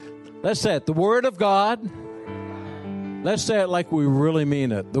Let's say it. The Word of God. Let's say it like we really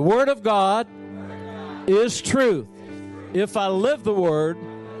mean it. The Word of God is truth. If I live the Word,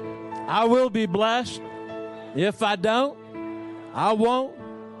 I will be blessed. If I don't, I won't.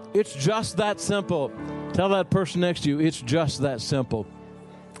 It's just that simple. Tell that person next to you, it's just that simple.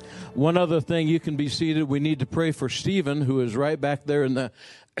 One other thing, you can be seated. We need to pray for Stephen, who is right back there in the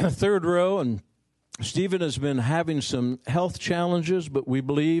third row. And Stephen has been having some health challenges, but we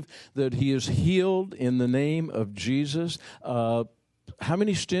believe that he is healed in the name of Jesus. How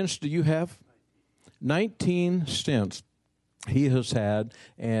many stents do you have? 19 stents he has had,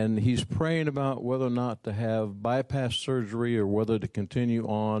 and he's praying about whether or not to have bypass surgery or whether to continue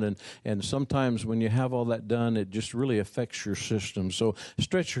on. And sometimes when you have all that done, it just really affects your system. So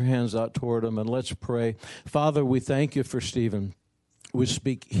stretch your hands out toward him and let's pray. Father, we thank you for Stephen. We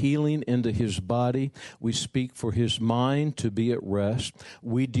speak healing into his body. We speak for his mind to be at rest.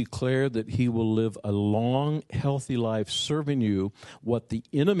 We declare that he will live a long, healthy life serving you. What the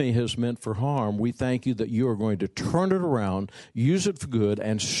enemy has meant for harm, we thank you that you are going to turn it around, use it for good,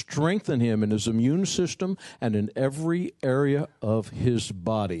 and strengthen him in his immune system and in every area of his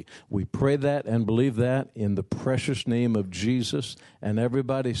body. We pray that and believe that in the precious name of Jesus. And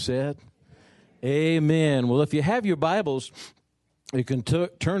everybody said, amen. Well, if you have your Bibles, you can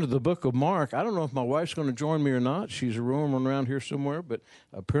turn to the book of Mark. I don't know if my wife's going to join me or not. She's roaming around here somewhere, but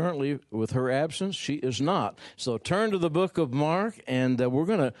apparently with her absence, she is not. So turn to the book of Mark, and we're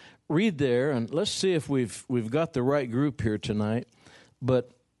going to read there, and let's see if we've got the right group here tonight.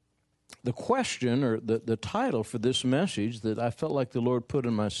 But the question, or the title for this message that I felt like the Lord put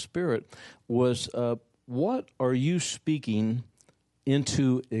in my spirit was, what are you speaking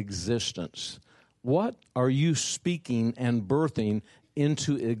into existence? What are you speaking and birthing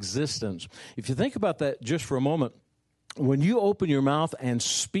into existence? If you think about that just for a moment, when you open your mouth and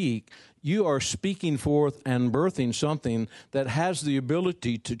speak, you are speaking forth and birthing something that has the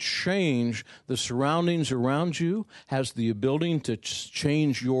ability to change the surroundings around you, has the ability to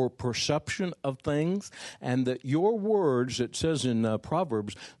change your perception of things, and that your words, it says in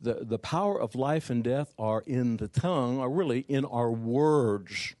Proverbs, the power of life and death are in the tongue, are really in our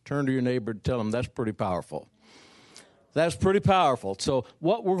words. Turn to your neighbor and tell them that's pretty powerful. That's pretty powerful. So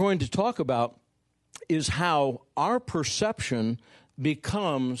what we're going to talk about is how our perception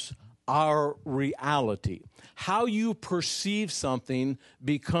becomes our reality. How you perceive something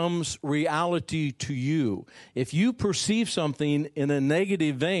becomes reality to you. If you perceive something in a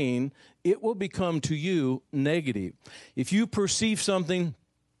negative vein, it will become to you negative. If you perceive something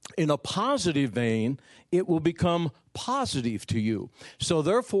in a positive vein, it will become positive to you. So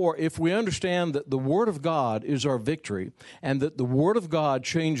therefore, if we understand that the Word of God is our victory, and that the Word of God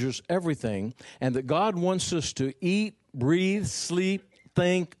changes everything, and that God wants us to eat, breathe, sleep,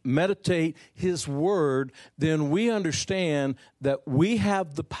 think, meditate His Word, then we understand that we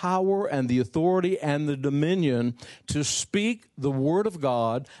have the power and the authority and the dominion to speak the Word of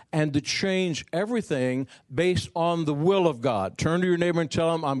God and to change everything based on the will of God. Turn to your neighbor and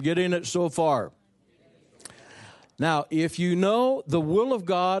tell him, I'm getting it so far. Now, if you know the will of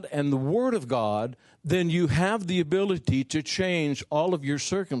God and the Word of God, then you have the ability to change all of your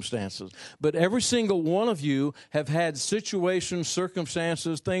circumstances. But every single one of you have had situations,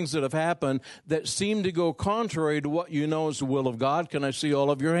 circumstances, things that have happened that seem to go contrary to what you know is the will of God. Can I see all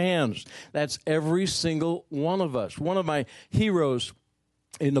of your hands? That's every single one of us. One of my heroes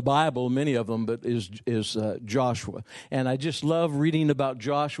in the Bible, many of them, but is Joshua. And I just love reading about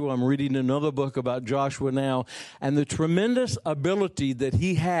Joshua. I'm reading another book about Joshua now, and the tremendous ability that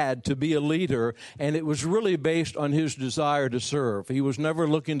he had to be a leader, and it was really based on his desire to serve. He was never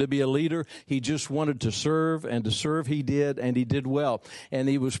looking to be a leader. He just wanted to serve, and to serve he did, and he did well. And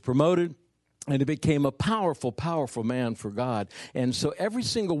he was promoted, and he became a powerful, powerful man for God. And so every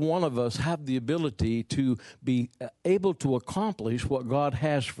single one of us have the ability to be able to accomplish what God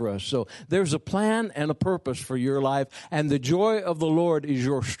has for us. So there's a plan and a purpose for your life, and the joy of the Lord is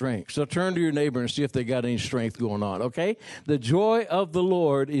your strength. So turn to your neighbor and see if they got any strength going on, okay? The joy of the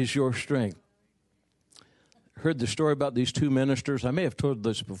Lord is your strength. Heard the story about these two ministers. I may have told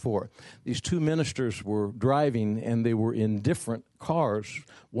this before. These two ministers were driving, and they were in different cars.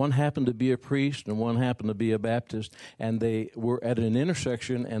 One happened to be a priest, and one happened to be a Baptist, and they were at an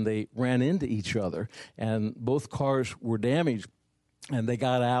intersection, and they ran into each other, and both cars were damaged. And they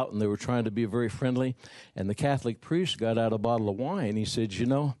got out, and they were trying to be very friendly, and the Catholic priest got out a bottle of wine. He said, you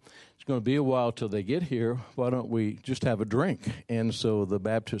know, it's going to be a while till they get here. Why don't we just have a drink? And so the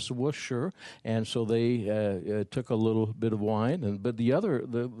Baptist said, well, sure. And so they took a little bit of wine. But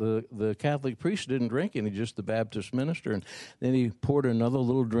the Catholic priest didn't drink any, just the Baptist minister. And then he poured another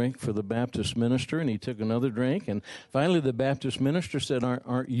little drink for the Baptist minister, and he took another drink. And finally the Baptist minister said,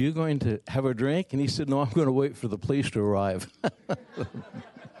 aren't you going to have a drink? And he said, no, I'm going to wait for the police to arrive.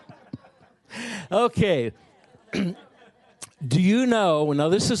 Okay. Do you know, now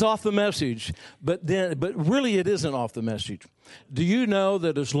this is off the message, but really it isn't off the message. Do you know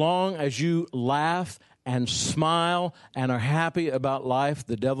that as long as you laugh and smile and are happy about life,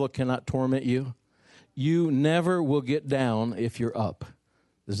 the devil cannot torment you? You never will get down if you're up.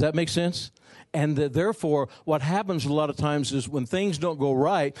 Does that make sense? And therefore, what happens a lot of times is when things don't go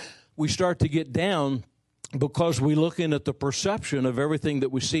right, we start to get down because we're looking at the perception of everything that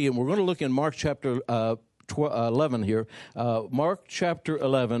we see. And we're going to look in Mark chapter 11 here. Mark chapter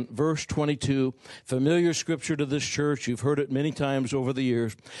 11, verse 22. Familiar scripture to this church. You've heard it many times over the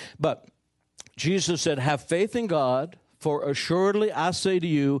years. But Jesus said, have faith in God, for assuredly I say to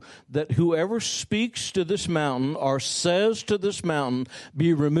you that whoever speaks to this mountain or says to this mountain,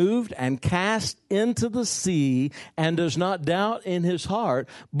 be removed and cast into the sea, and does not doubt in his heart,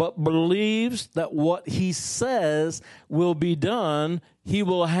 but believes that what he says will be done, he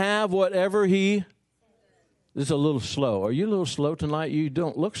will have whatever he... This is a little slow. Are you a little slow tonight? You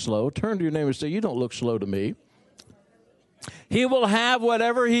don't look slow. Turn to your neighbor and say, you don't look slow to me. He will have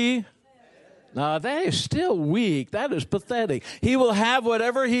whatever he... Now, that is still weak. That is pathetic. He will have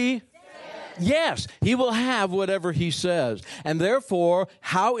whatever he... Yes, he will have whatever he says. And therefore,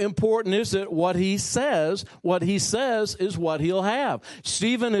 how important is it what he says? What he says is what he'll have.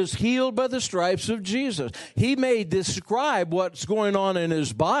 Stephen is healed by the stripes of Jesus. He may describe what's going on in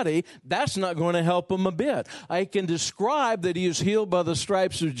his body. That's not going to help him a bit. I can describe that he is healed by the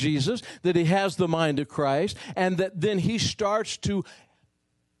stripes of Jesus, that he has the mind of Christ, and that then he starts to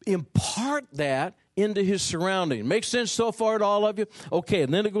impart that into his surrounding. Make sense so far to all of you? Okay,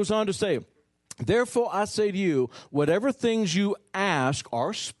 and then it goes on to say, therefore I say to you, whatever things you ask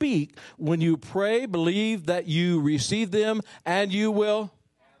or speak, when you pray, believe that you receive them, and you will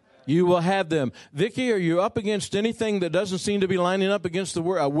have them. Vicki, are you up against anything that doesn't seem to be lining up against the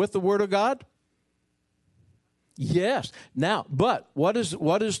word with the Word of God? Yes. Now, but what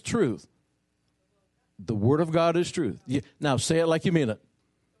is truth? The Word of God is truth. Now, say it like you mean it.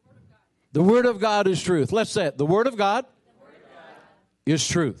 The Word of God is truth. Let's say it. The Word of God is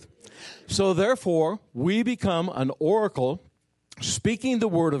truth. So therefore, we become an oracle speaking the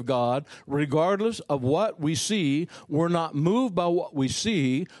Word of God regardless of what we see. We're not moved by what we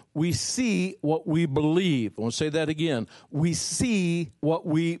see. We see what we believe. I want to say that again. We see what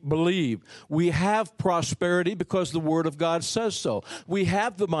we believe. We have prosperity because the Word of God says so. We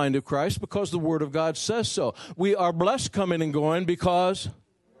have the mind of Christ because the Word of God says so. We are blessed coming and going because...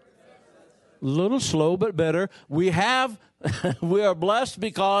 A little slow, but better. We are blessed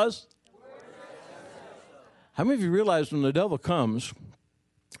because... How many of you realize when the devil comes,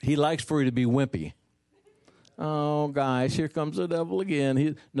 he likes for you to be wimpy? Oh, guys, here comes the devil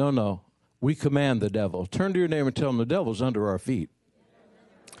again. No. We command the devil. Turn to your neighbor and tell him the devil's under our feet.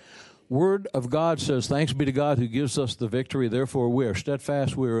 Word of God says, thanks be to God who gives us the victory. Therefore, we are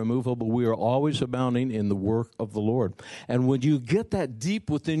steadfast, we are immovable, we are always abounding in the work of the Lord. And when you get that deep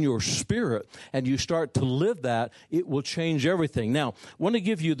within your spirit and you start to live that, it will change everything. Now, I want to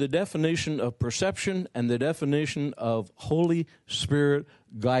give you the definition of perception and the definition of Holy Spirit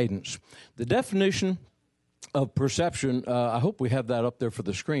guidance. The definition of perception, I hope we have that up there for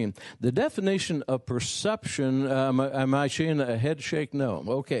the screen. The definition of perception, am I seeing a head shake? No.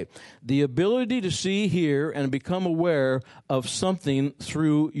 Okay. The ability to see, hear, and become aware of something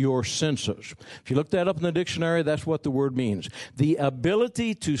through your senses. If you look that up in the dictionary, that's what the word means. The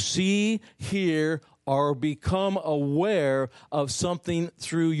ability to see, hear, or become aware of something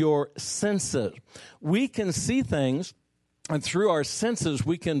through your senses. We can see things, and through our senses,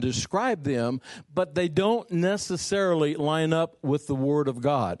 we can describe them, but they don't necessarily line up with the Word of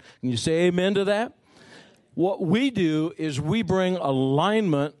God. Can you say amen to that? What we do is we bring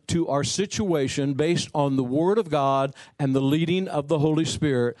alignment to our situation based on the Word of God and the leading of the Holy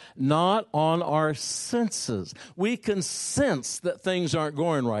Spirit, not on our senses. We can sense that things aren't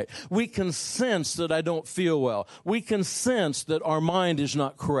going right. We can sense that I don't feel well. We can sense that our mind is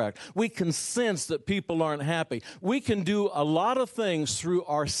not correct. We can sense that people aren't happy. We can do a lot of things through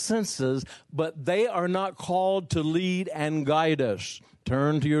our senses, but they are not called to lead and guide us.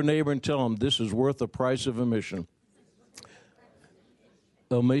 Turn to your neighbor and tell them this is worth the price of admission.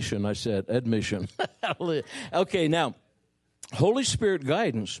 Omission, I said. Admission. Okay, now, Holy Spirit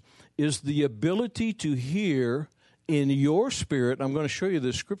guidance is the ability to hear in your spirit. I'm going to show you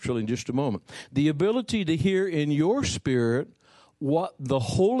this scripturally in just a moment. The ability to hear in your spirit what the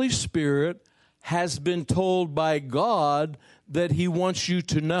Holy Spirit has been told by God that he wants you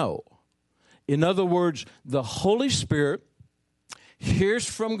to know. In other words, the Holy Spirit hears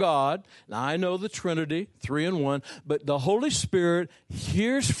from God. Now, I know the Trinity, 3 in 1, but the Holy Spirit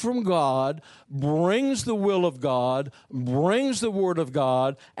hears from God, brings the will of God, brings the Word of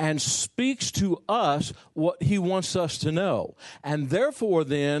God, and speaks to us what he wants us to know. And therefore,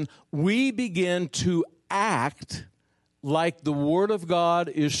 then, we begin to act like the Word of God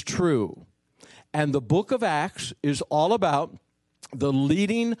is true. And the book of Acts is all about the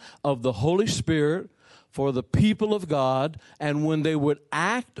leading of the Holy Spirit for the people of God, and when they would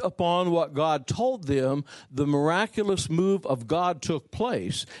act upon what God told them, the miraculous move of God took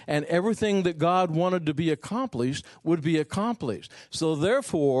place, and everything that God wanted to be accomplished would be accomplished. So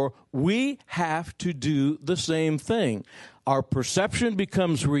therefore, we have to do the same thing. Our perception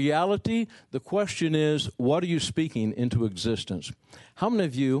becomes reality. The question is, what are you speaking into existence? How many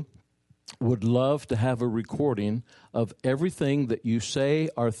of you would love to have a recording of everything that you say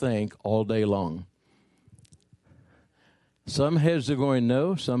or think all day long? Some heads are going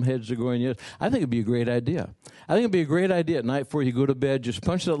no, some heads are going yes. I think it'd be a great idea. I think it'd be a great idea at night before you go to bed, just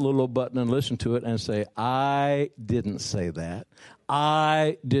punch that little button and listen to it and say, I didn't say that.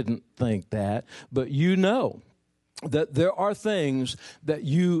 I didn't think that. But you know that there are things that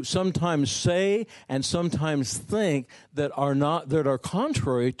you sometimes say and sometimes think that are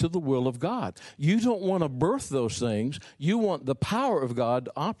contrary to the will of God. You don't want to birth those things. You want the power of God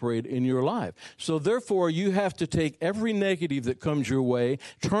to operate in your life. So therefore, you have to take every negative that comes your way,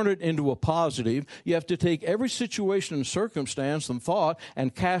 turn it into a positive. You have to take every situation and circumstance and thought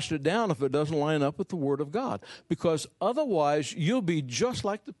and cast it down if it doesn't line up with the Word of God. Because otherwise, you'll be just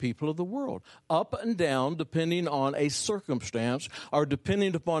like the people of the world, up and down depending on a circumstance or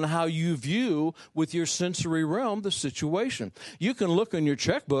depending upon how you view with your sensory realm the situation. You can look in your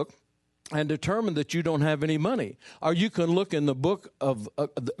checkbook and determine that you don't have any money. Or you can look in the book of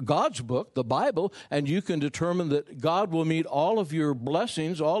God's book, the Bible, and you can determine that God will meet all of your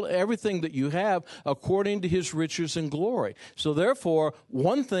blessings, everything that you have, according to his riches and glory. So therefore,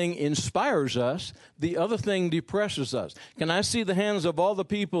 one thing inspires us, the other thing depresses us. Can I see the hands of all the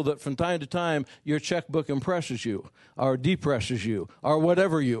people that from time to time your checkbook impresses you or depresses you or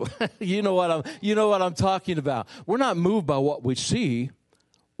whatever you? You know what I'm talking about. We're not moved by what we see.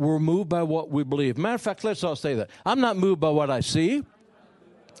 We're moved by what we believe. Matter of fact, let's all say that. I'm not moved by what I see.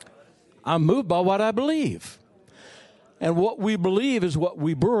 I'm moved by what I believe. And what we believe is what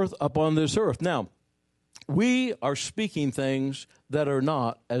we birth upon this earth. Now, we are speaking things that are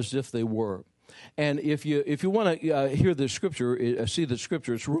not as if they were. And if you want to hear the scripture, see the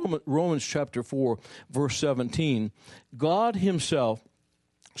scripture, it's Romans chapter 4, verse 17. God himself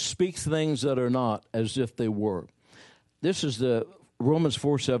speaks things that are not as if they were. This is the Romans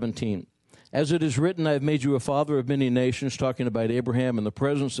 4:17. As it is written, I have made you a father of many nations, talking about Abraham in the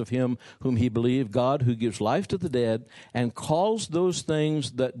presence of him whom he believed, God who gives life to the dead and calls those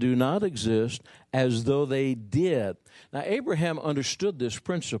things that do not exist as though they did. Now, Abraham understood this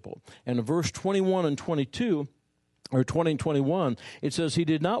principle. And in verse 21 and 22, or 20 and 21, it says, he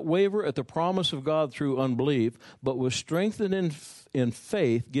did not waver at the promise of God through unbelief, but was strengthened in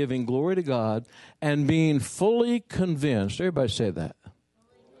faith, giving glory to God, and being fully convinced. Everybody say that.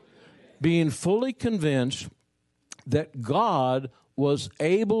 Being fully convinced that God was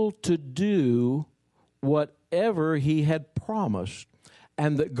able to do whatever he had promised,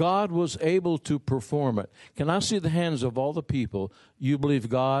 and that God was able to perform it. Can I see the hands of all the people? You believe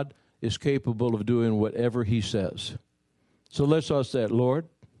God is capable of doing whatever he says. So let's all say it. Lord,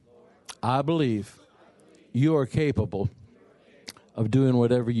 I believe you are capable of doing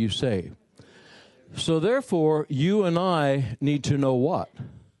whatever you say. So therefore, you and I need to know what?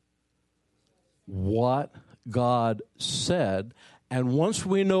 What God said. And once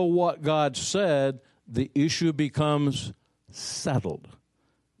we know what God said, the issue becomes settled.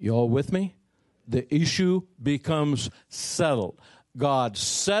 You all with me? The issue becomes settled. God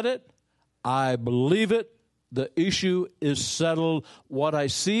said it. I believe it. The issue is settled. What I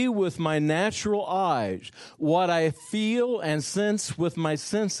see with my natural eyes, what I feel and sense with my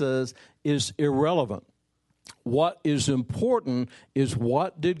senses is irrelevant. What is important is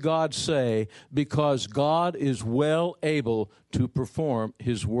what did God say, because God is well able to perform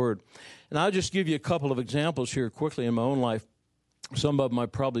his word. And I'll just give you a couple of examples here quickly in my own life. Some of them I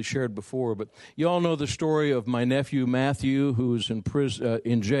probably shared before, but you all know the story of my nephew Matthew, who was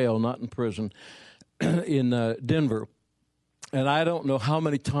in jail, not in prison, in Denver. And I don't know how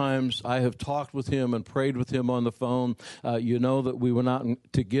many times I have talked with him and prayed with him on the phone. You know that we went out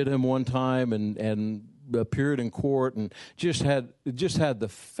to get him one time and appeared in court and just had the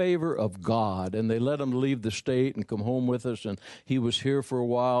favor of God. And they let him leave the state and come home with us. And he was here for a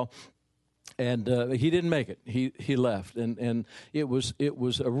while. And he didn't make it. He left, and it was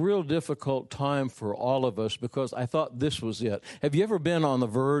a real difficult time for all of us because I thought this was it. Have you ever been on the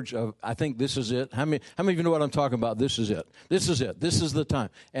verge of I think this is it? How many of you know what I'm talking about? This is it. This is it. This is the time.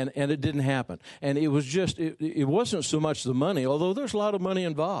 And it didn't happen. And it was just it wasn't so much the money, although there's a lot of money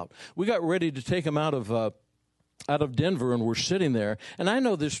involved. We got ready to take him out of Denver, and we're sitting there. And I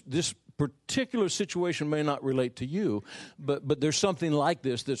know this particular situation may not relate to you, but there's something like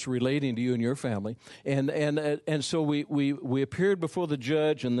this that's relating to you and your family. And so we appeared before the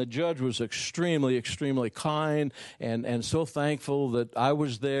judge, and the judge was extremely, extremely kind and so thankful that I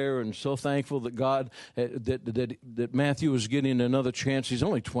was there, and so thankful that God that Matthew was getting another chance. He's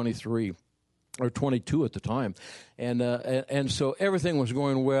only 23. Or 22 at the time, and so everything was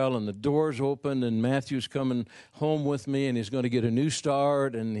going well, and the doors opened, and Matthew's coming home with me, and he's going to get a new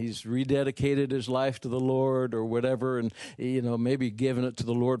start, and he's rededicated his life to the Lord or whatever, and maybe given it to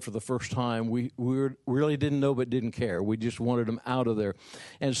the Lord for the first time. We really didn't know, but didn't care. We just wanted him out of there,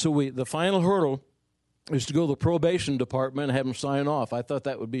 and so the final hurdle is to go to the probation department and have him sign off. I thought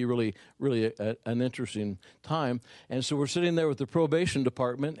that would be really, really an interesting time. And so we're sitting there with the probation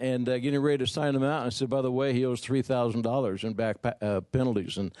department and getting ready to sign him out. And I said, by the way, he owes $3,000 in back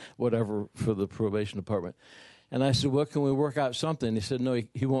penalties and whatever for the probation department. And I said, well, can we work out something? He said, no,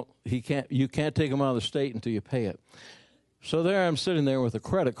 he won't. He can't. You can't take him out of the state until you pay it. So there I'm sitting there with a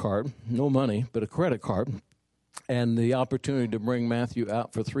credit card, no money, but a credit card, and the opportunity to bring Matthew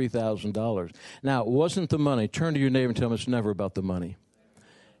out for $3,000. Now, it wasn't the money. Turn to your neighbor and tell him it's never about the money.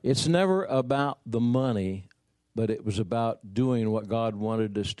 It's never about the money, but it was about doing what God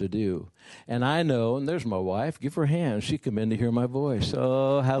wanted us to do. And I know, and there's my wife. Give her a hand. She come in to hear my voice.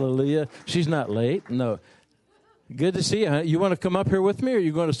 Oh, hallelujah. She's not late. No. Good to see you. You want to come up here with me, or are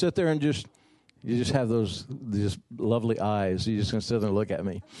you going to sit there and you just have those lovely eyes? You're just going to sit there and look at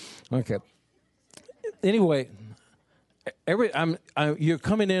me. Okay. Anyway, you're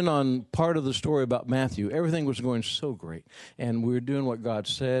coming in on part of the story about Matthew. Everything was going so great, and we were doing what God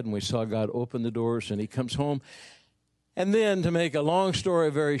said, and we saw God open the doors, and he comes home. And then, to make a long story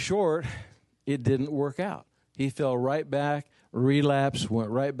very short, it didn't work out. He fell right back, relapsed, went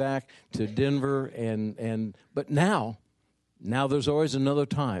right back to Denver, but now there's always another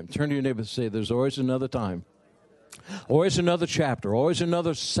time. Turn to your neighbor and say, there's always another time. Always another chapter, always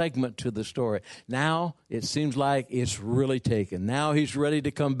another segment to the story. Now it seems like it's really taken. Now he's ready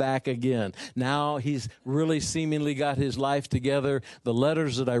to come back again. Now he's really seemingly got his life together. The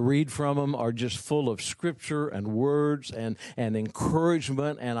letters that I read from him are just full of scripture and words and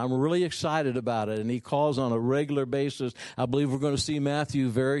encouragement, and I'm really excited about it. And he calls on a regular basis. I believe we're going to see Matthew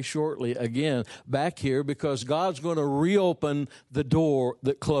very shortly again back here because God's going to reopen the door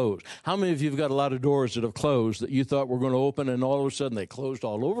that closed. How many of you have got a lot of doors that have closed that you thought were going to open, and all of a sudden they closed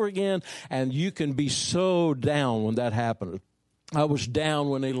all over again? And you can be so down when that happened. I was down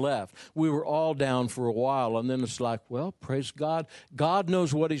when they left. We were all down for a while, and then it's like, well, praise God. God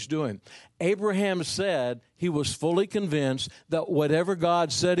knows what he's doing. Abraham said he was fully convinced that whatever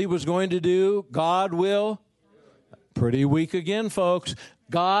God said he was going to do, God will. Pretty weak again, folks.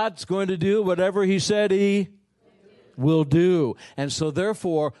 God's going to do whatever he said he will do. And so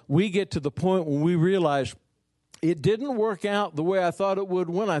therefore, we get to the point when we realize it didn't work out the way I thought it would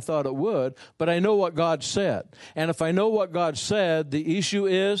when I thought it would, but I know what God said. And if I know what God said, the issue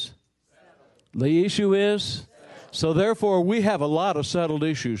is? So therefore, we have a lot of settled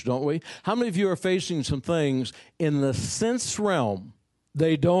issues, don't we? How many of you are facing some things in the sense realm?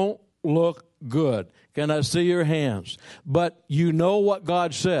 They don't look good. Can I see your hands? But you know what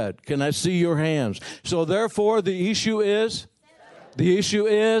God said. Can I see your hands? So therefore, the issue is?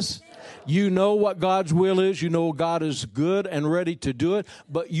 You know what God's will is. You know God is good and ready to do it,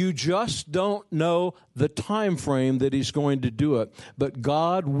 but you just don't know the time frame that he's going to do it. But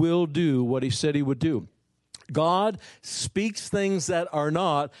God will do what he said he would do. God speaks things that are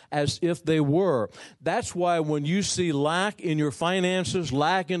not as if they were. That's why when you see lack in your finances,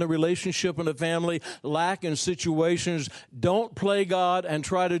 lack in a relationship in a family, lack in situations, don't play God and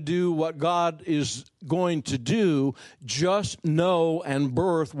try to do what God is going to do. Just know and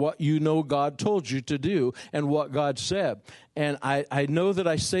birth what you know God told you to do and what God said. And I know that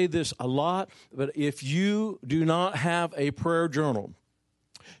I say this a lot, but if you do not have a prayer journal,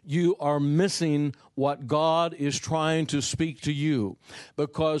 you are missing what God is trying to speak to you.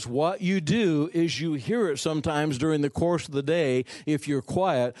 Because what you do is you hear it sometimes during the course of the day if you're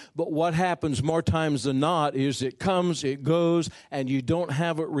quiet, but what happens more times than not is it comes, it goes, and you don't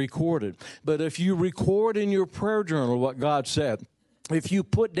have it recorded. But if you record in your prayer journal what God said, if you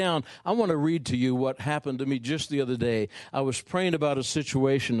put down, I want to read to you what happened to me just the other day. I was praying about a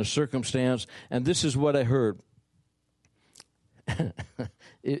situation, a circumstance, and this is what I heard.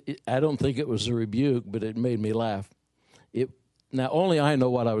 I don't think it was a rebuke, but it made me laugh. Now, only I know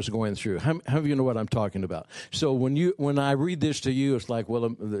what I was going through. How of you know what I'm talking about? So when I read this to you, it's like, well,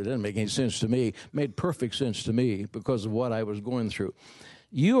 it doesn't make any sense to me. It made perfect sense to me because of what I was going through.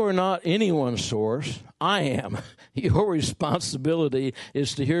 You are not anyone's source. I am. Your responsibility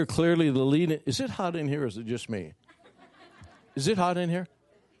is to hear clearly the leading. Is it hot in here or is it just me? Is it hot in here?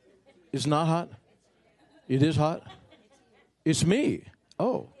 It's not hot? It is hot? It's me.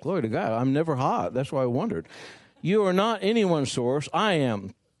 Oh, glory to God. I'm never hot. That's why I wondered. You are not anyone's source. I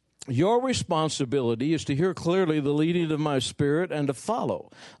am. Your responsibility is to hear clearly the leading of my spirit and to follow.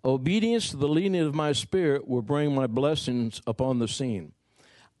 Obedience to the leading of my spirit will bring my blessings upon the scene.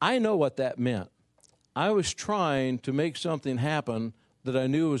 I know what that meant. I was trying to make something happen that I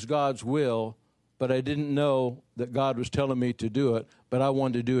knew was God's will, but I didn't know that God was telling me to do it, but I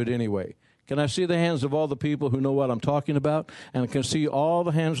wanted to do it anyway. Can I see the hands of all the people who know what I'm talking about? And I can see all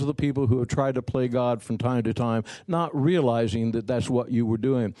the hands of the people who have tried to play God from time to time, not realizing that that's what you were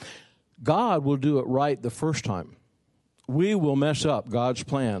doing. God will do it right the first time. We will mess up God's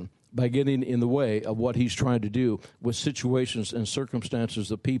plan by getting in the way of what he's trying to do with situations and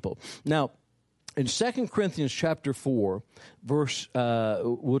circumstances of people. Now, in 2 Corinthians chapter 4, verse,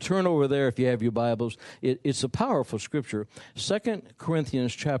 we'll turn over there if you have your Bibles. It's a powerful scripture. 2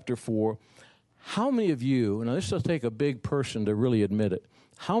 Corinthians chapter 4. How many of you, now this will take a big person to really admit it,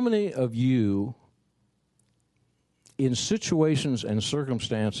 how many of you in situations and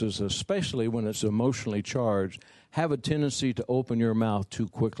circumstances, especially when it's emotionally charged, have a tendency to open your mouth too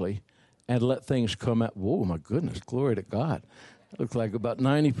quickly and let things come out? Whoa, my goodness, glory to God. That looks like about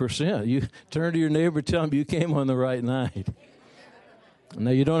 90%. You turn to your neighbor, tell him you came on the right night.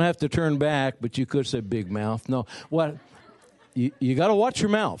 Now, you don't have to turn back, but you could say big mouth. No, what? You got to watch your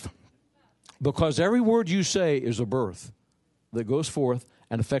mouth. Because every word you say is a birth that goes forth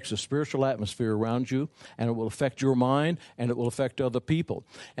and affects the spiritual atmosphere around you, and it will affect your mind, and it will affect other people.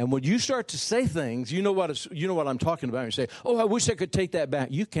 And when you start to say things, you know what I'm talking about. You say, oh, I wish I could take that back.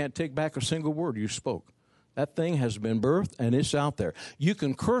 You can't take back a single word you spoke. That thing has been birthed, and it's out there. You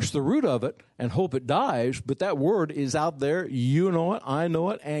can curse the root of it and hope it dies, but that word is out there. You know it, I know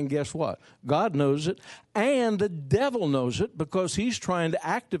it, and guess what? God knows it, and the devil knows it because he's trying to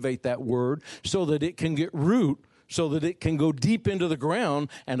activate that word so that it can get root, so that it can go deep into the ground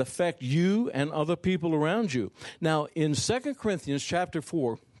and affect you and other people around you. Now, in 2 Corinthians chapter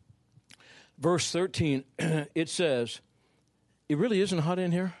 4, verse 13, it says, it really isn't hot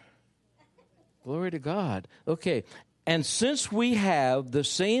in here? Glory to God. Okay. And since we have the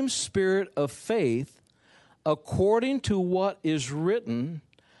same spirit of faith, according to what is written,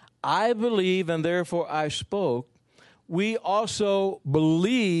 I believe and therefore I spoke, we also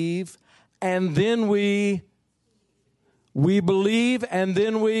believe and then we believe and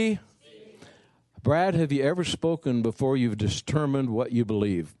then we... Brad, have you ever spoken before you've determined what you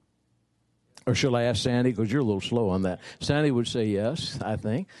believe? Or shall I ask Sandy? Because you're a little slow on that. Sandy would say yes, I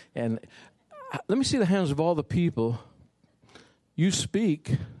think. And let me see the hands of all the people. You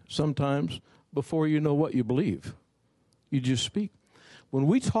speak sometimes before you know what you believe. You just speak. When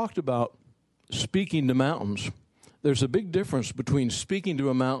we talked about speaking to mountains, there's a big difference between speaking to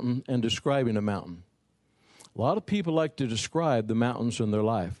a mountain and describing a mountain. A lot of people like to describe the mountains in their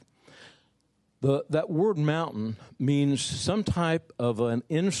life. That word mountain means some type of an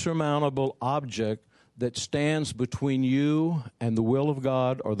insurmountable object that stands between you and the will of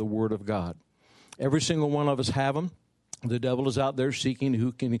God or the Word of God. Every single one of us have them. The devil is out there seeking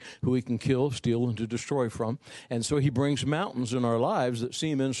who he can kill, steal, and to destroy from. And so he brings mountains in our lives that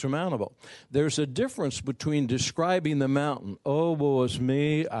seem insurmountable. There's a difference between describing the mountain. Oh, woe is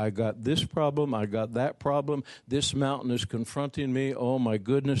me. I got this problem. I got that problem. This mountain is confronting me. Oh, my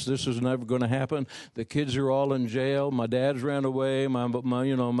goodness, this is never going to happen. The kids are all in jail. My dad's ran away.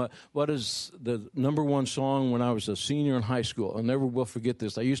 What is the number one song when I was a senior in high school? I never will forget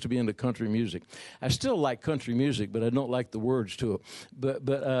this. I used to be into country music. I still like country music, but I don't like the words to it, but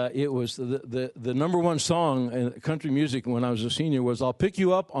it was the number one song in country music when I was a senior was "I'll Pick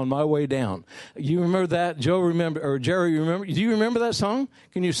You Up on My Way Down." You remember that? Joe remember, or Jerry remember? Do you remember that song?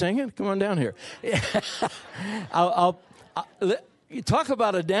 Can you sing it? Come on down here. You talk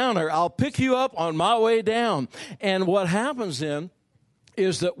about a downer. I'll pick you up on my way down. And what happens then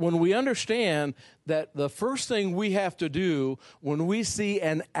is that when we understand that the first thing we have to do when we see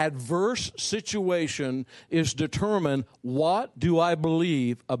an adverse situation is determine, what do I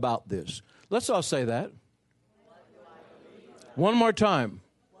believe about this? Let's all say that. One more time.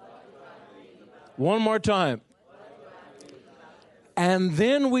 One more time. And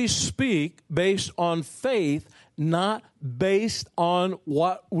then we speak based on faith, not based on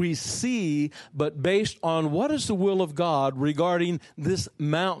what we see, but based on what is the will of God regarding this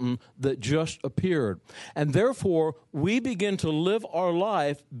mountain that just appeared. And therefore, we begin to live our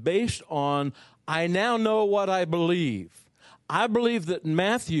life based on, I now know what I believe. I believe that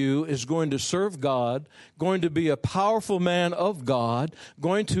Matthew is going to serve God, going to be a powerful man of God,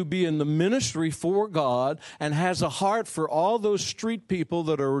 going to be in the ministry for God, and has a heart for all those street people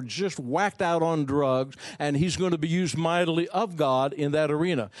that are just whacked out on drugs, and he's going to be used mightily of God in that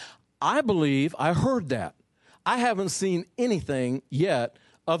arena. I believe, I heard that. I haven't seen anything yet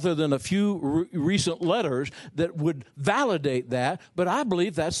other than a few recent letters that would validate that, but I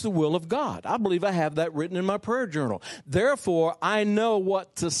believe that's the will of God. I believe I have that written in my prayer journal. Therefore, I know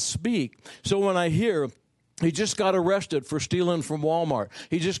what to speak. So when I hear, he just got arrested for stealing from Walmart,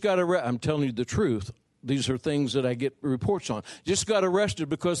 he just got arrested, I'm telling you the truth. These are things that I get reports on. Just got arrested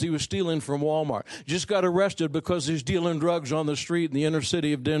because he was stealing from Walmart. Just got arrested because he's dealing drugs on the street in the inner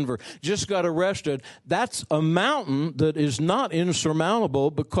city of Denver. Just got arrested. That's a mountain that is not insurmountable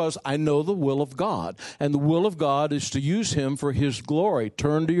because I know the will of God. And the will of God is to use him for his glory.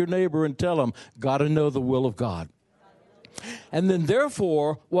 Turn to your neighbor and tell him, got to know the will of God. And then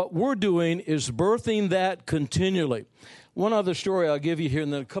therefore, what we're doing is birthing that continually. One other story I'll give you here,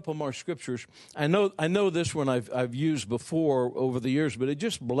 and then a couple more scriptures. I know this one I've used before over the years, but it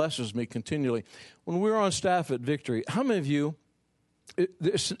just blesses me continually. When we were on staff at Victory, how many of you,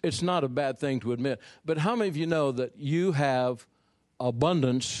 it's not a bad thing to admit, but how many of you know that you have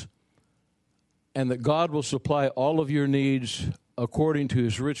abundance and that God will supply all of your needs according to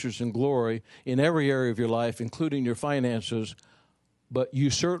his riches and glory in every area of your life, including your finances, but you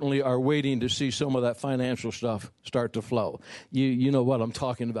certainly are waiting to see some of that financial stuff start to flow. You know what I'm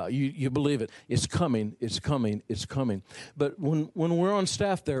talking about. You believe it. It's coming, it's coming, it's coming. But when we're on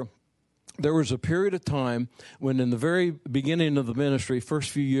staff there was a period of time when in the very beginning of the ministry, first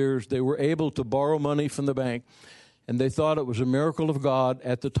few years, they were able to borrow money from the bank, and they thought it was a miracle of God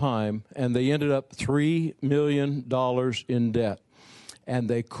at the time, and they ended up $3 million in debt. And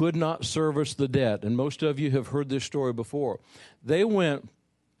they could not service the debt. And most of you have heard this story before. They went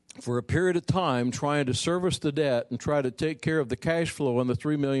for a period of time trying to service the debt and try to take care of the cash flow on the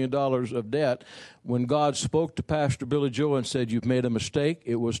 $3 million of debt when God spoke to Pastor Billy Joe and said, you've made a mistake.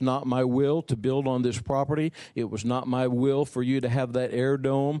 It was not my will to build on this property. It was not my will for you to have that air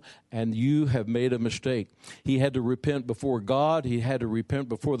dome, and you have made a mistake. He had to repent before God. He had to repent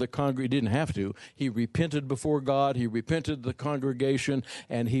before the congregation. He didn't have to. He repented before God. He repented the congregation,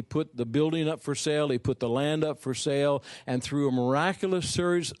 and he put the building up for sale. He put the land up for sale, and through a miraculous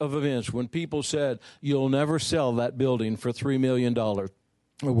series of events, when people said, you'll never sell that building for $3 million,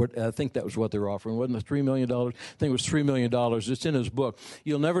 I think that was what they were offering. Wasn't it $3 million? I think it was $3 million. It's in his book.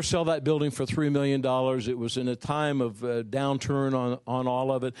 You'll never sell that building for $3 million. It was in a time of downturn on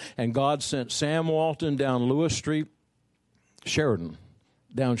all of it. And God sent Sam Walton down Lewis Street,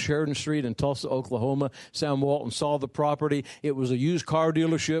 down Sheridan Street in Tulsa, Oklahoma. Sam Walton saw the property. It was a used car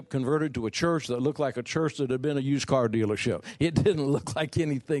dealership converted to a church that looked like a church that had been a used car dealership. It didn't look like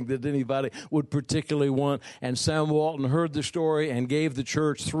anything that anybody would particularly want. And Sam Walton heard the story and gave the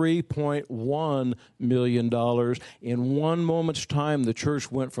church $3.1 million. In one moment's time, the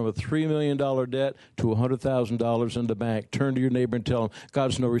church went from a $3 million debt to $100,000 in the bank. Turn to your neighbor and tell him,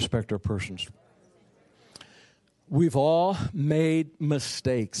 God's no respecter of persons. We've all made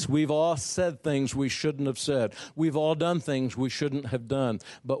mistakes. We've all said things we shouldn't have said. We've all done things we shouldn't have done.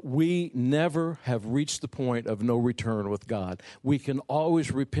 But we never have reached the point of no return with God. We can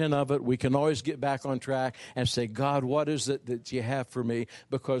always repent of it. We can always get back on track and say, God, what is it that you have for me?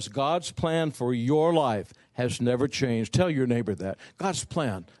 Because God's plan for your life has never changed. Tell your neighbor that. God's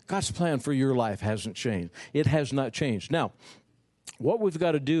plan for your life hasn't changed. It has not changed. Now, what we've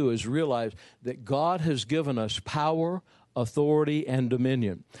got to do is realize that God has given us power, authority, and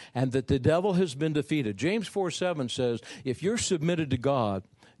dominion, and that the devil has been defeated. James 4:7 says, if you're submitted to God,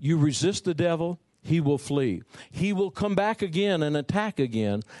 you resist the devil, he will flee. He will come back again and attack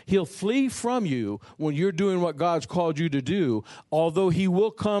again. He'll flee from you when you're doing what God's called you to do, although he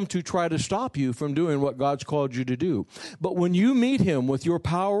will come to try to stop you from doing what God's called you to do. But when you meet him with your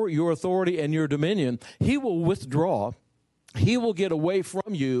power, your authority, and your dominion, he will withdraw. he will get away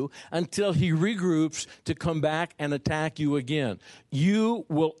from you until he regroups to come back and attack you again. You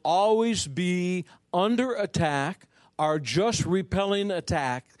will always be under attack or just repelling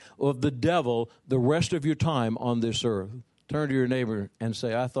attack of the devil the rest of your time on this earth. Turn to your neighbor and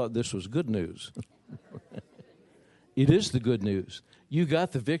say, I thought this was good news. It is the good news. You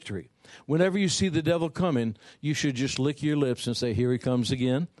got the victory. Whenever you see the devil coming, you should just lick your lips and say, here he comes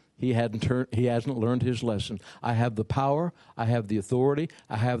again. He hasn't learned his lesson. I have the power. I have the authority.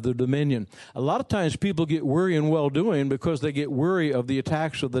 I have the dominion. A lot of times people get weary in well-doing because they get weary of the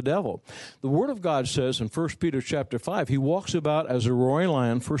attacks of the devil. The Word of God says in 1 Peter chapter 5, he walks about as a roaring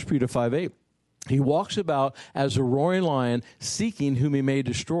lion, 1 Peter 5:8. He walks about as a roaring lion, seeking whom he may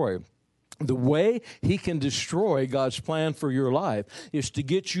destroy. The way he can destroy God's plan for your life is to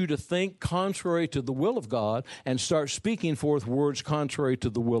get you to think contrary to the will of God and start speaking forth words contrary to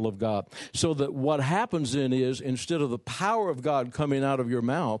the will of God. So that what happens then is, instead of the power of God coming out of your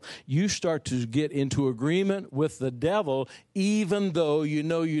mouth, you start to get into agreement with the devil, even though you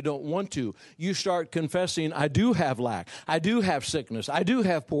know you don't want to. You start confessing, I do have lack. I do have sickness. I do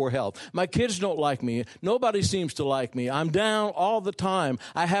have poor health. My kids don't like me. Nobody seems to like me. I'm down all the time.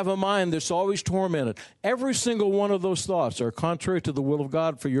 I have a mind that's always tormented. Every single one of those thoughts are contrary to the will of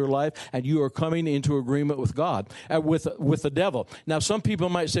God for your life, and you are coming into agreement with God, with the devil. Now, some people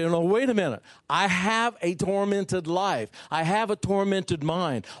might say, no, wait a minute. I have a tormented life. I have a tormented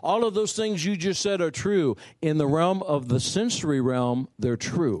mind. All of those things you just said are true. In the realm of the sensory realm, they're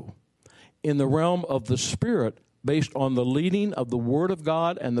true. In the realm of the spirit, based on the leading of the Word of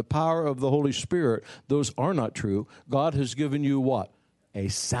God and the power of the Holy Spirit, those are not true. God has given you what? A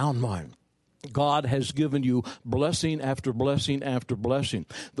sound mind. God has given you blessing after blessing after blessing.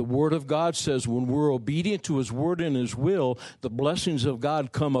 The Word of God says when we're obedient to His Word and His will, the blessings of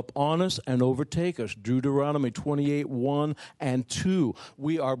God come upon us and overtake us. Deuteronomy 28:1 and 2.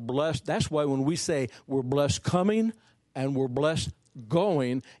 We are blessed. That's why when we say we're blessed coming and we're blessed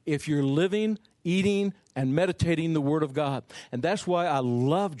going, if you're living, eating, and meditating the Word of God. And that's why I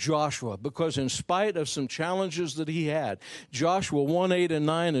love Joshua, because in spite of some challenges that he had, Joshua 1:8 and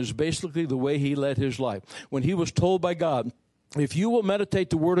 9 is basically the way he led his life. When he was told by God, if you will meditate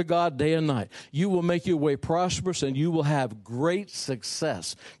the Word of God day and night, you will make your way prosperous and you will have great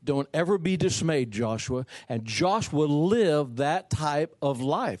success. Don't ever be dismayed, Joshua. And Joshua lived that type of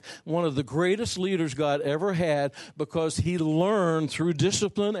life. One of the greatest leaders God ever had, because he learned through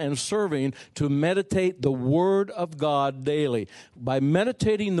discipline and serving to meditate the Word of God daily. By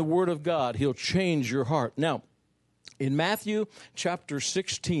meditating the Word of God, He'll change your heart. Now, in Matthew chapter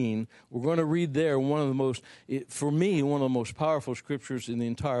 16, we're going to read there one of the most powerful scriptures in the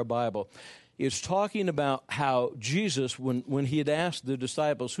entire Bible. It's talking about how Jesus, when he had asked the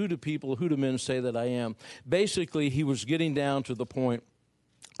disciples, who do men say that I am? Basically, he was getting down to the point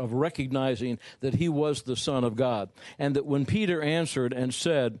of recognizing that he was the Son of God, and that when Peter answered and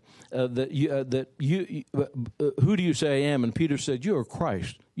said, who do you say I am? And Peter said, you are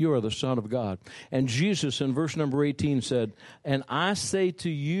Christ. You are the Son of God. And Jesus in verse number 18 said, and I say to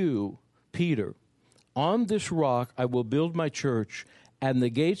you, Peter, on this rock I will build my church, and the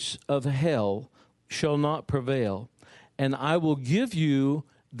gates of hell shall not prevail. And I will give you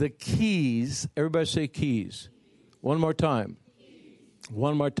the keys. Everybody say keys. One more time.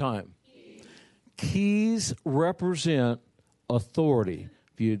 One more time. Keys represent authority.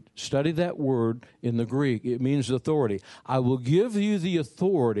 If you study that word in the Greek, it means authority. I will give you the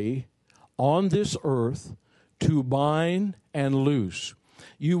authority on this earth to bind and loose.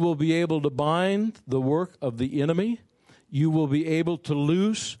 You will be able to bind the work of the enemy. You will be able to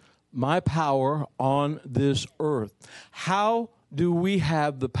loose my power on this earth. How do we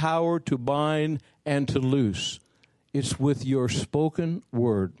have the power to bind and to loose? It's with your spoken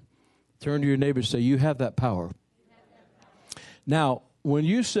word. Turn to your neighbor and say, you have that power. Now, when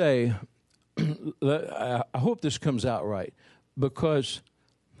you say, I hope this comes out right, because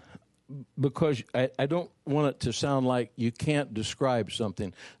I don't want it to sound like you can't describe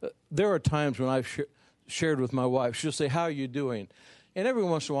something. There are times when I've shared with my wife, she'll say, how are you doing? And every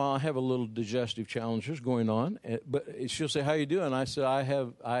once in a while, I have a little digestive challenges going on. But she'll say, how are you doing? I said, I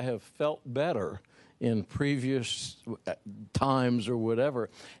have felt better in previous times or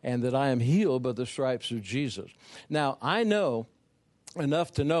whatever, and that I am healed by the stripes of Jesus. Now, I know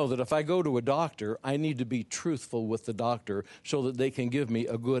enough to know that if I go to a doctor, I need to be truthful with the doctor so that they can give me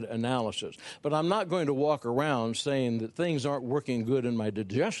a good analysis. But I'm not going to walk around saying that things aren't working good in my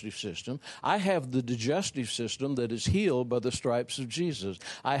digestive system. I have the digestive system that is healed by the stripes of Jesus.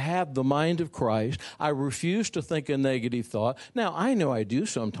 I have the mind of Christ. I refuse to think a negative thought. Now, I know I do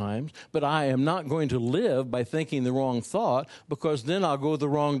sometimes, but I am not going to live by thinking the wrong thought, because then I'll go the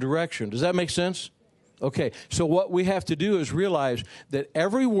wrong direction. Does that make sense? Okay, so what we have to do is realize that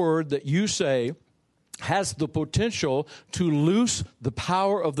every word that you say has the potential to loose the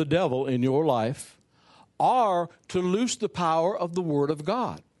power of the devil in your life, or to loose the power of the Word of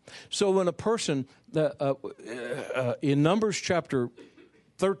God. So when a person, in Numbers chapter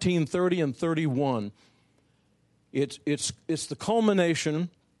 13, 30, and 31, it's the culmination.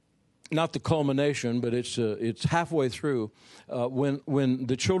 Not the culmination, but it's halfway through when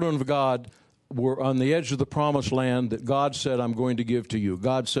the children of God were on the edge of the promised land that God said, I'm going to give to you.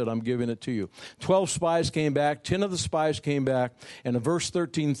 God said, I'm giving it to you. 12 spies came back. 10 of the spies came back. And in verse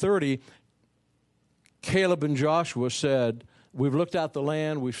 13:30, Caleb and Joshua said, we've looked at the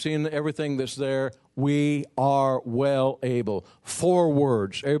land. We've seen everything that's there. We are well able. 4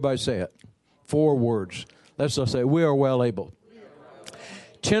 words. Everybody say it. 4 words. Let's just say, we are well able.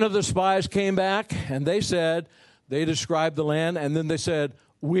 10 of the spies came back, and they described the land, and then they said,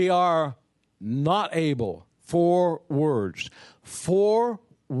 we are not able. 4 words. 4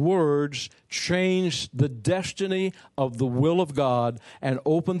 words changed the destiny of the will of God and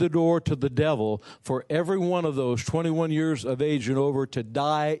opened the door to the devil for every one of those 21 years of age and over to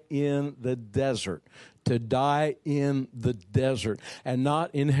die in the desert. To die in the desert and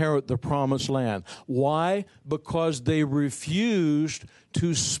not inherit the promised land. Why? Because they refused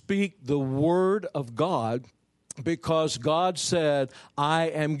to speak the word of God, because God said, I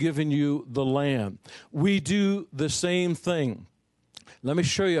am giving you the land. We do the same thing. Let me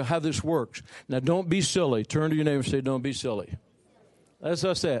show you how this works. Now, don't be silly. Turn to your neighbor and say, don't be silly. As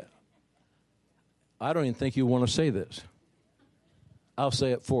I said, I don't even think you want to say this. I'll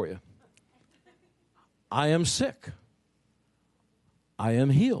say it for you. I am sick. I am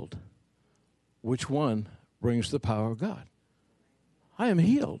healed. Which one brings the power of God? I am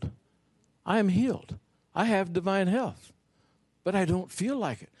healed. I am healed. I have divine health, but I don't feel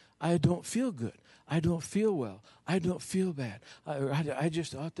like it. I don't feel good. I don't feel well. I don't feel bad. I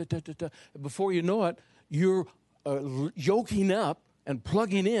just, before you know it, you're yoking up and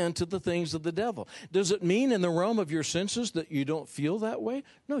plugging into the things of the devil. Does it mean in the realm of your senses that you don't feel that way?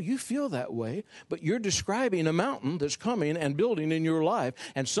 No, you feel that way, but you're describing a mountain that's coming and building in your life,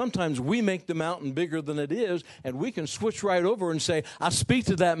 and sometimes we make the mountain bigger than it is, and we can switch right over and say, I speak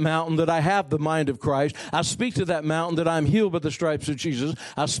to that mountain that I have the mind of Christ. I speak to that mountain that I'm healed by the stripes of Jesus.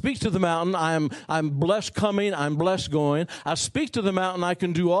 I speak to the mountain I'm blessed coming, I'm blessed going. I speak to the mountain I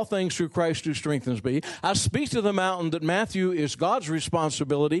can do all things through Christ who strengthens me. I speak to the mountain that Matthew is God's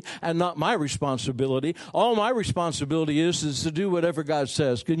responsibility and not my responsibility. All my responsibility is to do whatever God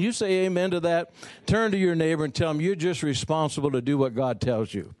says. Can you say amen to that? Turn to your neighbor and tell him you're just responsible to do what God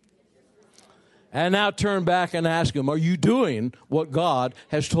tells you. And now turn back and ask him, are you doing what God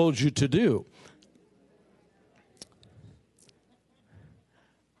has told you to do?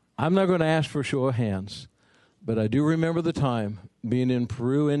 I'm not going to ask for a show of hands, but I do remember the time being in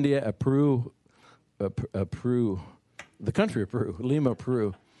Peru, India, Peru, the country of Peru, Lima,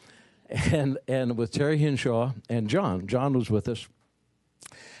 Peru, and with Terry Hinshaw and John. John was with us,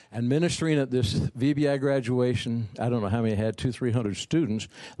 and ministering at this VBI graduation. I don't know how many had, 200-300 students.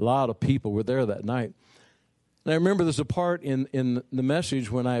 A lot of people were there that night. And I remember there's a part in the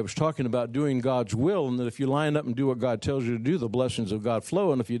message when I was talking about doing God's will, and that if you line up and do what God tells you to do, the blessings of God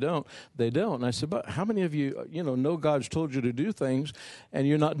flow, and if you don't, they don't. And I said, but how many of you, know God's told you to do things, and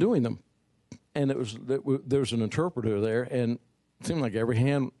you're not doing them? And there was an interpreter there, and it seemed like every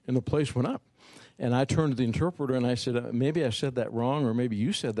hand in the place went up. And I turned to the interpreter, and I said, maybe I said that wrong, or maybe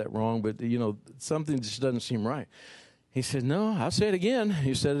you said that wrong, but, something just doesn't seem right. He said, no, I'll say it again.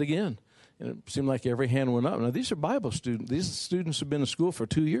 He said it again. And it seemed like every hand went up. Now, these are Bible students. These students have been in school for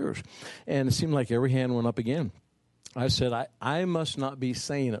 2 years, and it seemed like every hand went up again. I said, I must not be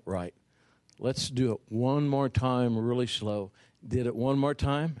saying it right. Let's do it one more time really slow. Did it one more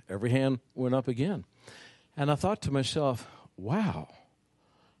time. Every hand went up again. And I thought to myself, wow,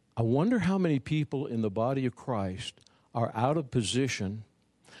 I wonder how many people in the body of Christ are out of position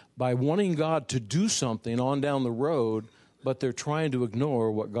by wanting God to do something on down the road, but they're trying to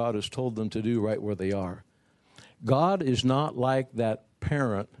ignore what God has told them to do right where they are. God is not like that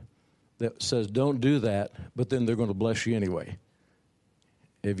parent that says, don't do that, but then they're going to bless you anyway.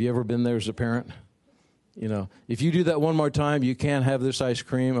 Have you ever been there as a parent? You know, if you do that one more time, you can't have this ice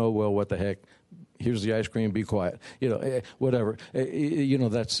cream. Oh, well, what the heck? Here's the ice cream, be quiet. You know, whatever. You know,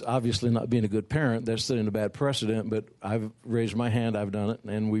 that's obviously not being a good parent. That's setting a bad precedent, but I've raised my hand, I've done it,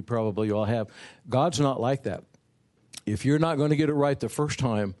 and we probably all have. God's not like that. If you're not going to get it right the first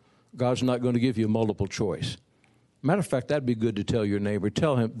time, God's not going to give you a multiple choice. Matter of fact, that'd be good to tell your neighbor.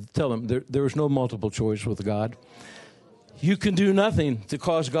 Tell him there is no multiple choice with God. You can do nothing to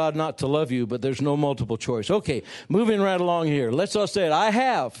cause God not to love you, but there's no multiple choice. Okay, moving right along here. Let's all say it. I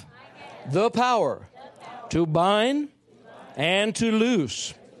have the power to bind and to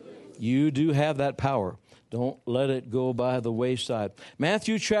loose. You do have that power. Don't let it go by the wayside.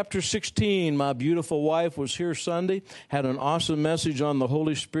 Matthew chapter 16, my beautiful wife was here Sunday, had an awesome message on the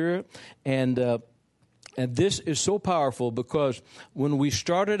Holy Spirit, and this is so powerful because when we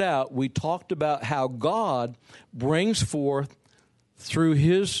started out, we talked about how God brings forth through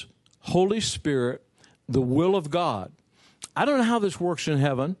His Holy Spirit the will of God. I don't know how this works in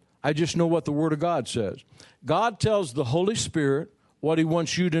heaven. I just know what the Word of God says. God tells the Holy Spirit what He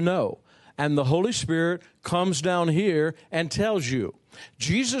wants you to know, and the Holy Spirit comes down here and tells you.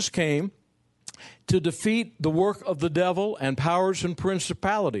 Jesus came to defeat the work of the devil and powers and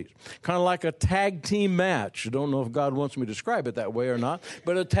principalities. Kind of like a tag team match. I don't know if God wants me to describe it that way or not,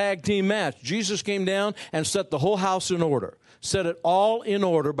 but a tag team match. Jesus came down and set the whole house in order. Set it all in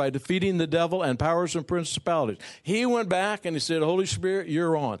order by defeating the devil and powers and principalities. He went back and he said, Holy Spirit,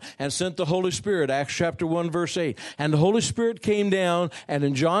 you're on. And sent the Holy Spirit, Acts chapter 1, verse 8. And the Holy Spirit came down, and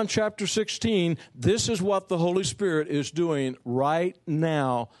in John chapter 16, this is what the Holy Spirit is doing right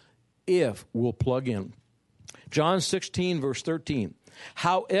now if we'll plug in. John 16, verse 13.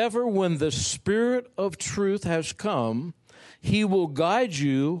 However, when the Spirit of truth has come, He will guide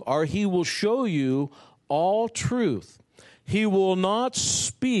you, or He will show you all truth. He will not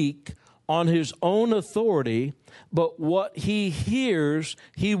speak on His own authority, but what He hears,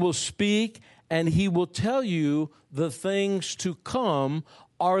 He will speak, and He will tell you the things to come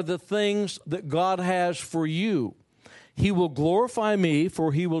are the things that God has for you. He will glorify me,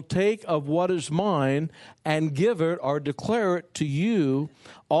 for He will take of what is mine and give it or declare it to you.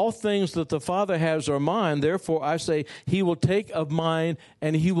 All things that the Father has are mine. Therefore, I say, He will take of mine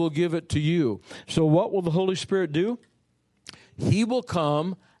and He will give it to you. So what will the Holy Spirit do? He will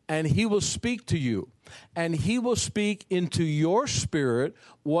come and He will speak to you. And He will speak into your spirit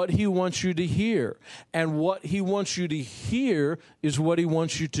what He wants you to hear. And what He wants you to hear is what He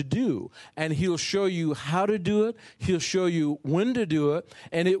wants you to do. And He'll show you how to do it. He'll show you when to do it.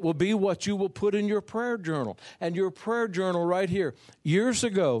 And it will be what you will put in your prayer journal. And your prayer journal right here. Years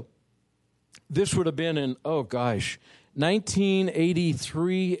ago, this would have been in,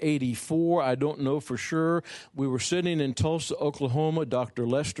 1983, 84, I don't know for sure. We were sitting in Tulsa, Oklahoma. Dr.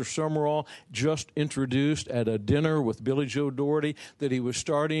 Lester Summerall just introduced at a dinner with Billy Joe Doherty that he was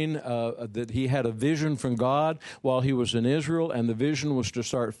starting, that he had a vision from God while he was in Israel, and the vision was to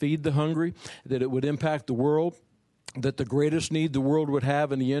start Feed the Hungry, that it would impact the world, that the greatest need the world would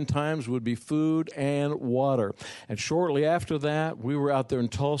have in the end times would be food and water. And shortly after that, we were out there in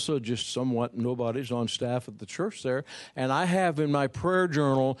Tulsa, just somewhat nobody's on staff at the church there, and I have in my prayer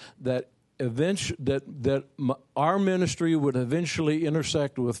journal that our ministry would eventually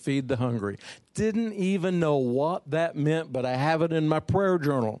intersect with Feed the Hungry. Didn't even know what that meant, but I have it in my prayer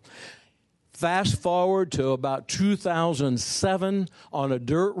journal. Fast forward to about 2007 on a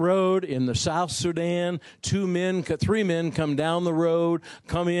dirt road in the South Sudan. Three men come down the road,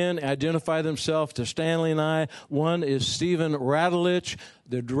 come in, identify themselves to Stanley and I. One is Stephen Radulich,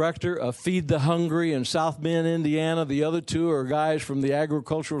 the director of Feed the Hungry in South Bend, Indiana. The other two are guys from the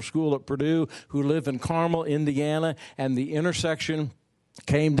agricultural school at Purdue who live in Carmel, Indiana. And the intersection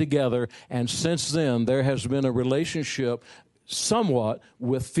came together. And since then, there has been a relationship somewhat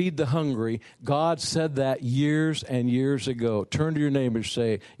with Feed the Hungry. God said that years and years ago. Turn to your neighbor and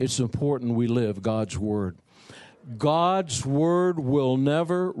say, it's important we live God's Word. God's Word will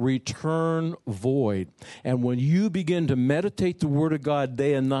never return void. And when you begin to meditate the Word of God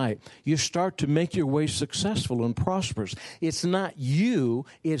day and night, you start to make your way successful and prosperous. It's not you,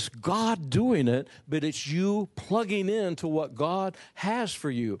 it's God doing it, but it's you plugging into what God has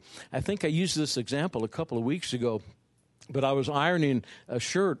for you. I think I used this example a couple of weeks ago. But I was ironing a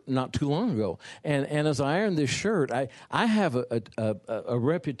shirt not too long ago, and as I ironed this shirt, I have a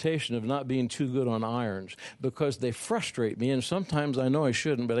reputation of not being too good on irons because they frustrate me, and sometimes I know I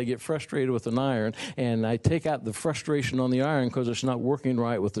shouldn't, but I get frustrated with an iron, and I take out the frustration on the iron because it's not working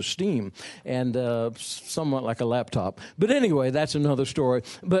right with the steam, and somewhat like a laptop. But anyway, that's another story.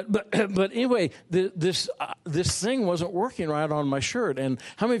 But anyway, this thing wasn't working right on my shirt, and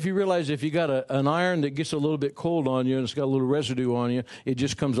how many of you realize if you got an iron that gets a little bit cold on you and it's got a little residue on you, it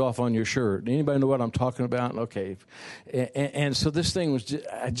just comes off on your shirt? Anybody know what I'm talking about? Okay. And so this thing was,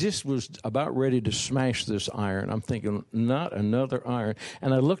 I just was about ready to smash this iron. I'm thinking, not another iron.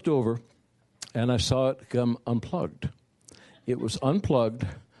 And I looked over and I saw it come unplugged. It was unplugged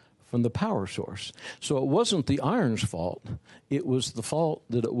from the power source. So it wasn't the iron's fault. It was the fault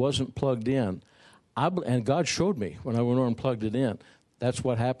that it wasn't plugged in. And God showed me when I went over and plugged it in. That's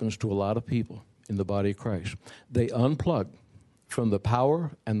what happens to a lot of people in the body of Christ. They unplug from the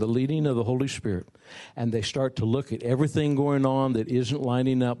power and the leading of the Holy Spirit, and they start to look at everything going on that isn't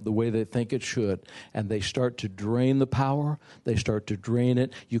lining up the way they think it should, and they start to drain the power. They start to drain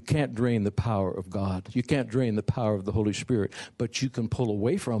it. You can't drain the power of God. You can't drain the power of the Holy Spirit, but you can pull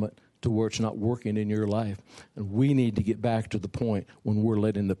away from it to where it's not working in your life. And we need to get back to the point when we're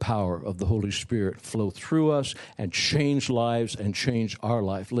letting the power of the Holy Spirit flow through us and change lives and change our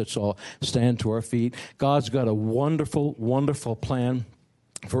life. Let's all stand to our feet. God's got a wonderful, wonderful plan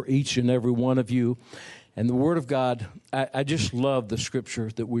for each and every one of you. And the Word of God, I just love the scripture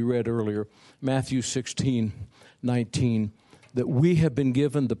that we read earlier, Matthew 16:19. That we have been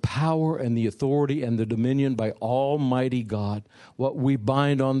given the power and the authority and the dominion by Almighty God. What we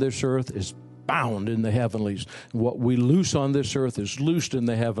bind on this earth is bound in the heavenlies. What we loose on this earth is loosed in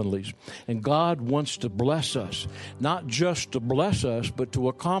the heavenlies. And God wants to bless us, not just to bless us, but to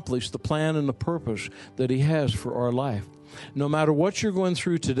accomplish the plan and the purpose that He has for our life. No matter what you're going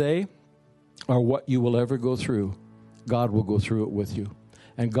through today or what you will ever go through, God will go through it with you.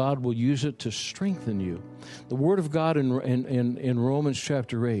 And God will use it to strengthen you. The Word of God in Romans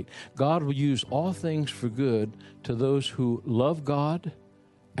chapter 8, God will use all things for good to those who love God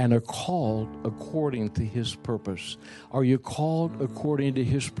and are called according to His purpose. Are you called according to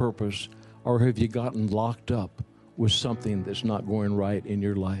His purpose, or have you gotten locked up with something that's not going right in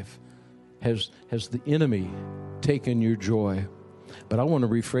your life? Has the enemy taken your joy? But I want to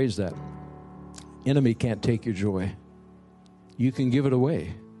rephrase that. Enemy can't take your joy. You can give it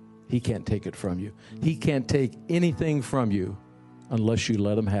away. He can't take it from you. He can't take anything from you unless you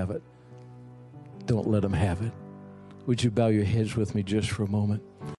let Him have it. Don't let Him have it. Would you bow your heads with me just for a moment?